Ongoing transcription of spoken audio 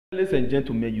Ladies and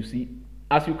gentlemen, you see,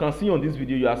 as you can see on this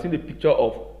video, you are seeing the picture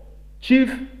of Chief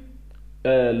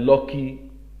Lucky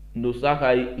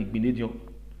Igbinedion,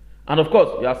 and of course,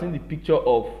 you are seeing the picture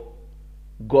of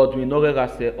Godwin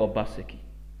Norerase Obaseki.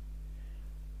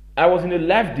 I was in a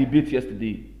live debate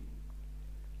yesterday,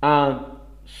 and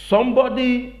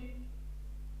somebody,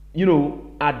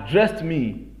 addressed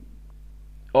me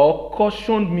or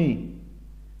cautioned me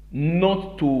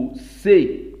not to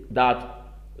say that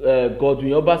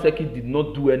Godwin Obaseki did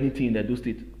not do anything in Edo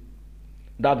State.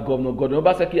 That Governor Godwin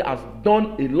Obaseki has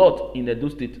done a lot in Edo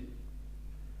State.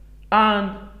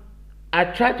 And I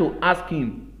tried to ask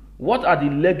him, what are the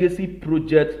legacy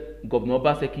projects Governor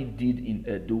Obaseki did in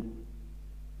Edo?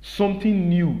 Something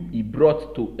new he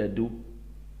brought to Edo.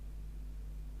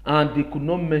 And they could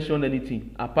not mention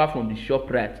anything apart from the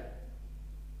ShopRite,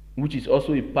 which is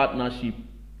also a partnership,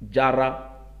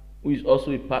 Jara, which is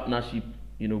also a partnership,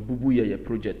 Bubu Yeye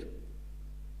project.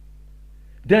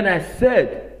 Then I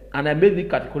said, and I made it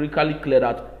categorically clear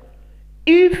that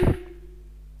if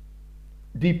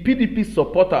the PDP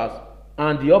supporters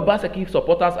and the Obaseki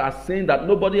supporters are saying that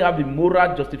nobody have the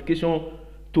moral justification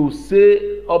to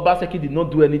say Obaseki did not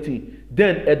do anything,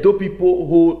 then Edo people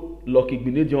hold Lucky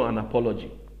Igbinedion an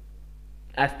apology.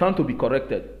 I stand to be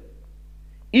corrected.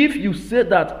 If you say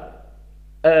that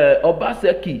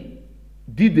Obaseki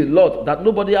did a lot, that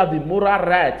nobody has the moral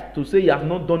right to say he has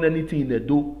not done anything in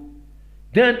Edo,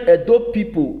 then Edo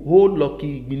people hold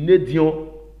Lucky Igbinedion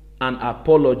an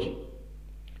apology.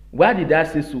 Why did I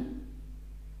say so?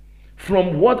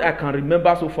 From what I can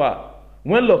remember so far,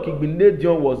 when Lucky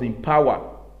Igbinedion was in power,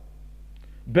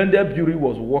 Bende Brewery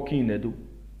was working in Edo.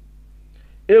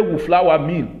 Ewu Flour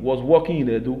Mill was working in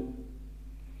Edo.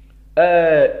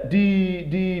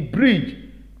 The bridge,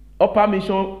 Upper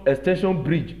Mission Extension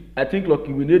Bridge, I think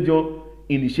Lucky Igbinedion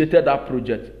initiated that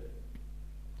project.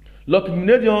 Lucky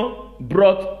Igbinedion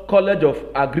brought College of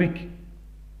Agric.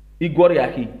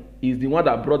 Igworiahi is the one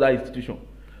that brought that institution.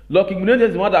 Lucky Igbinedion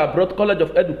is the one that brought College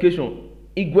of Education.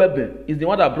 Igwebe is the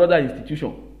one that brought that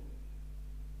institution.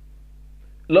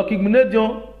 Lucky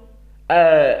Igbinedion,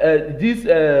 this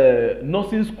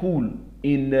nursing school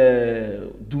in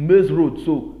Dumais Road,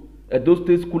 so Edo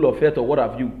State School of Health or what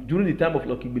have you, during the time of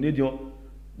Lucky Igbinedion,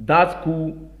 that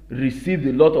school received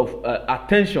a lot of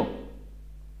attention,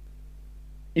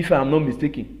 if I am not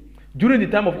mistaken. During the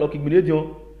time of Lucky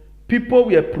Igbinedion, people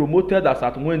were promoted as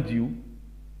at when due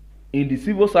in the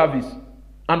civil service,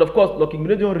 and of course, Lucky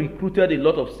Igbinedion recruited a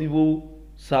lot of civil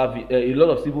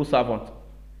servants.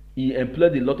 He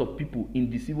employed a lot of people in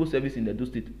the civil service in Edo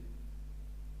State.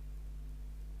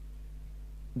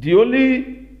 The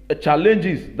only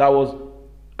challenges that was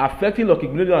affecting Lucky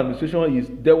Igbinedion administration is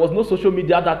there was no social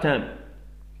media at that time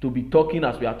to be talking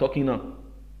as we are talking now.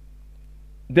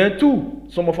 Then two,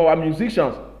 some of our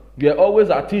musicians were always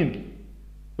attend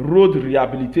road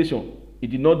rehabilitation. He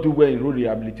did not do well in road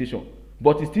rehabilitation,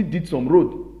 but he still did some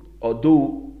road,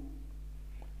 although.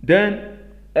 Then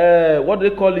what do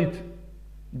they call it?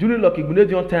 During Lucky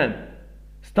Igbinedion time,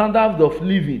 standards of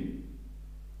living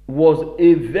was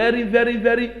very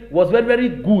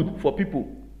good for people.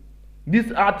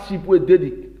 This hardship wey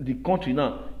dey the country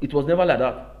now, it was never like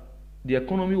that. The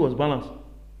economy was balanced.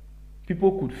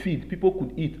 People could feed, people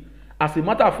could eat. As a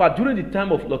matter of fact, during the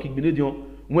time of Lucky Igbinedion,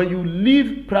 when you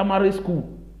leave primary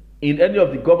school in any of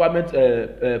the government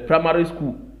primary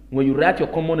school, when you write your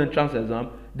common entrance exam,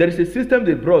 there is a system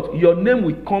they brought. Your name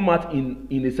will come out in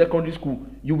a secondary school.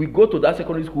 You will go to that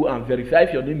secondary school and verify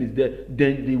if your name is there.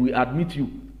 Then they will admit you.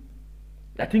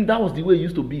 I think that was the way it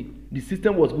used to be. The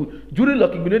system was good. During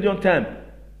Lucky Igbinedion time,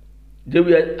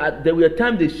 there were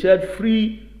times they shared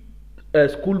free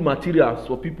school materials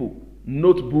for people.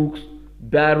 Notebooks,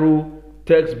 biro,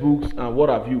 textbooks, and what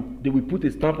have you. They will put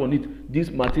a stamp on it. This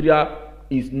material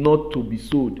is not to be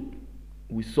sold.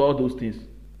 We saw those things.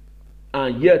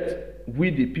 And yet, we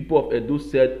the people of Edo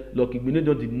said Lucky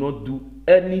Igbinedion did not do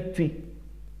anything.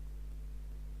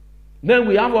 Then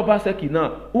we have Obaseki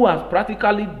now, who has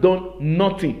practically done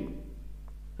nothing.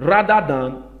 Rather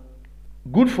than,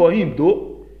 good for him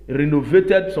though,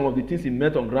 renovated some of the things he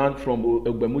met on ground from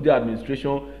Ogbemudia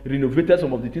administration, renovated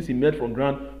some of the things he met from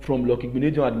ground from Lucky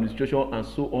Igbinedion administration, and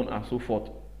so on and so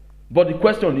forth. But the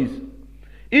question is,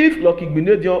 if Lucky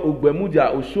Igbinedion,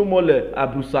 Ogbemudia, Oshomole,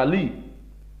 Abrusali,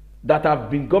 that have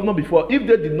been governor before, if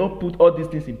they did not put all these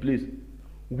things in place,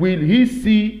 will he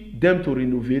see them to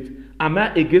renovate? Am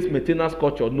I against maintenance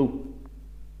culture? No.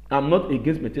 I'm not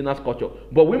against maintenance culture.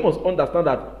 But we must understand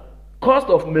that cost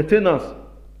of maintenance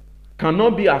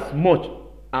cannot be as much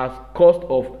as cost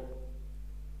of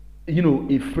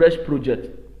a fresh project.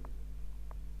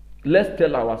 Let's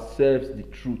tell ourselves the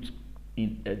truth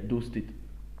in Edo State.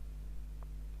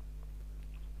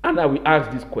 And I will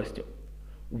ask this question: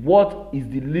 what is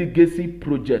the legacy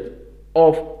project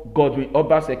of Godwin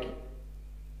Obaseki?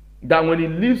 That when he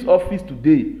leaves office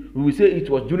today, we will say it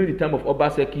was during the time of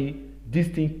Obaseki this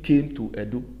thing came to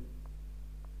Edo.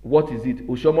 What is it?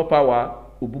 Oshomo power,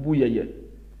 Obubu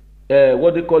Yeye.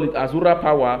 What they call it? Azura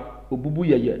power, Obubu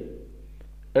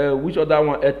Yeye. Which other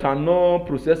one? Ethanol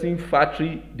processing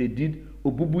factory they did,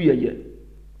 Obubu Yeye.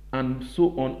 And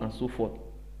so on and so forth.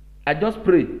 I just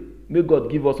pray, may God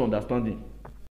give us understanding.